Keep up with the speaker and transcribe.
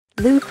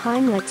Luke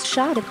Heimlich's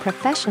shot at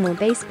professional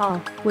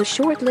baseball was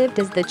short-lived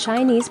as the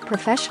Chinese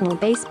Professional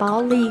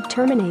Baseball League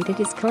terminated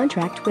his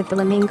contract with the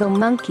Flamingo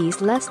Monkeys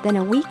less than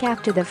a week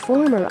after the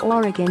former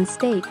Oregon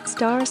State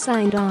star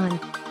signed on.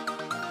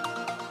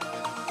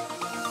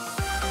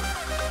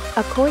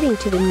 According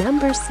to the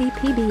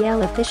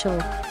CPBL official,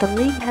 the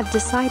league have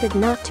decided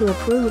not to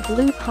approve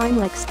Luke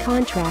Heimlich's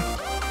contract.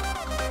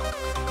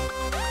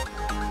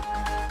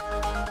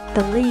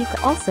 The league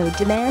also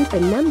demanded the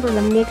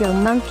Flamingo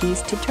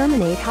Monkeys to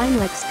terminate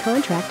Heimlich's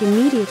contract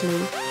immediately.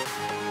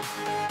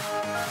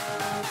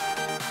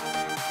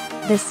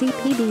 The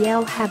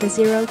CPBL have a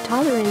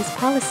zero-tolerance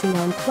policy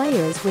on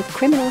players with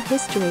criminal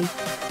history.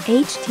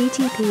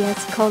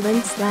 https://t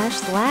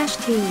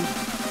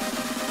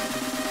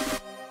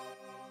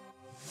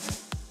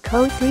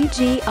Code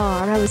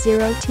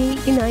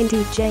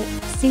 3GRO0T90J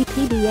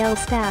CPBL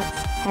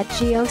Stats at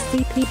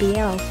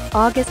GOCPBL,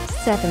 August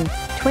 7,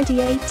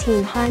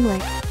 2018.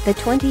 Heimlich, the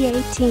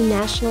 2018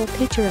 National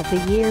Pitcher of the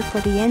Year for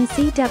the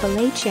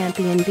NCAA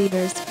champion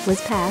Beavers, was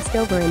passed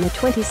over in the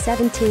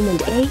 2017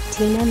 and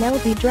 18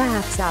 MLB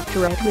drafts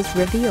after it was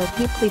revealed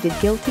he pleaded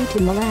guilty to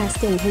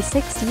molesting his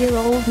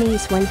 6-year-old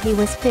niece when he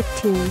was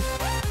 15.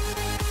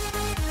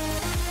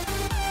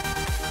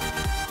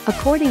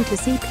 According to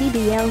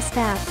CPBL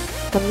Stats,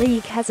 the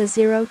league has a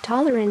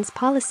zero-tolerance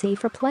policy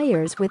for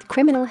players with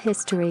criminal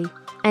history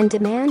and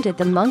demanded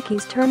the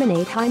Monkeys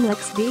terminate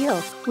Heimlich's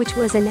deal, which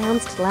was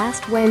announced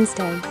last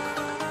Wednesday.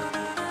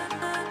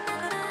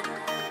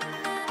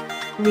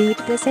 Read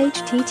this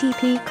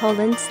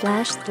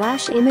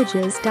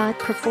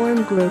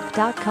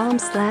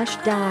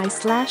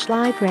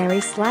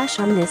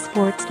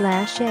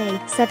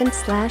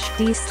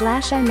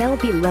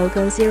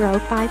logo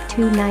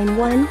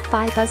 05291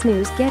 5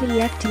 News Getty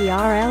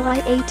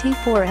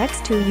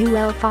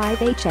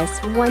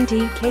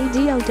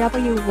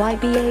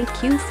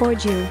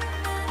FTRLI84X2UL5HS1DKDOWYBAQ4Ju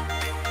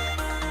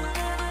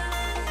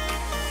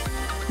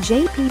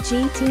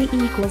JPGT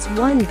equals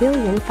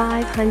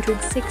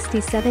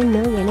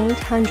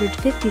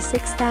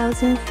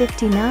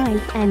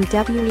 1,567,856,059 and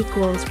W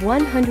equals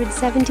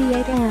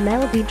 178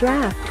 MLB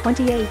Draft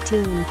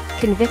 2018.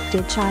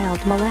 Convicted child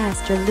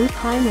molester Luke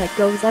Heimlich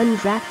goes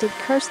undrafted.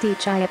 Kirsty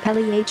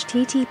Chiapelli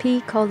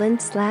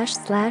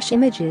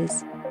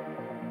http://images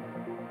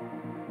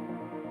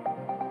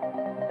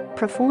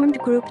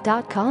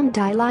performedgroup.com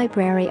Die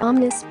Library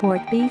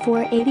Omnisport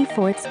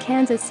B484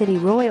 Kansas City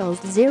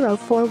Royals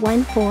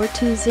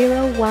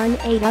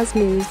 04142018 Uz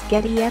News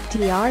Getty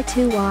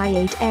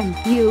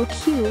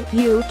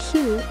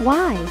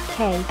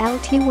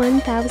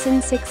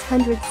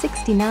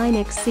FTR2I8MUQUYKLT1669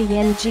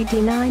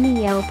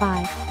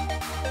 XCNGD9EL5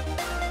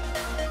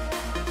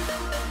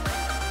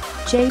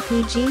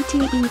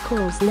 JPGT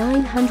equals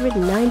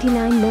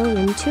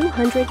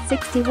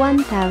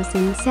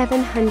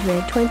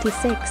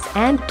 999,261,726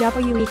 and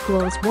W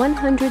equals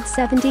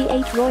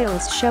 178.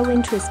 Royals show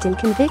interest in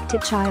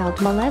convicted child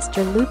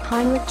molester Luke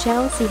Heimlich.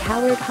 Chelsea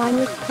Howard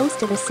Heimlich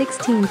posted a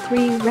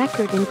 16-3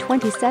 record in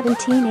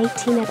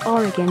 2017-18 at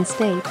Oregon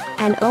State,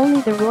 and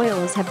only the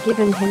Royals have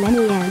given him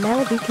any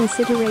MLB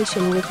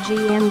consideration, with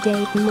GM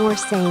Dave Moore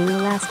saying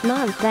last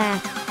month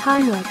that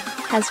Heimlich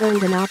has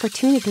earned an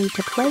opportunity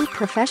to play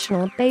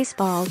professional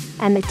baseball,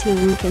 and the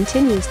team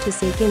continues to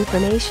seek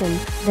information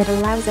that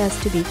allows us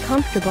to be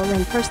comfortable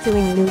in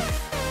pursuing Luke.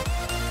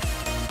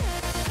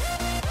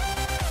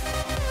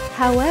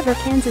 However,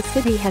 Kansas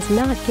City has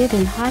not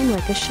given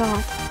Heimlich a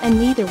shot, and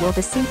neither will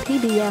the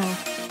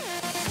CPBL.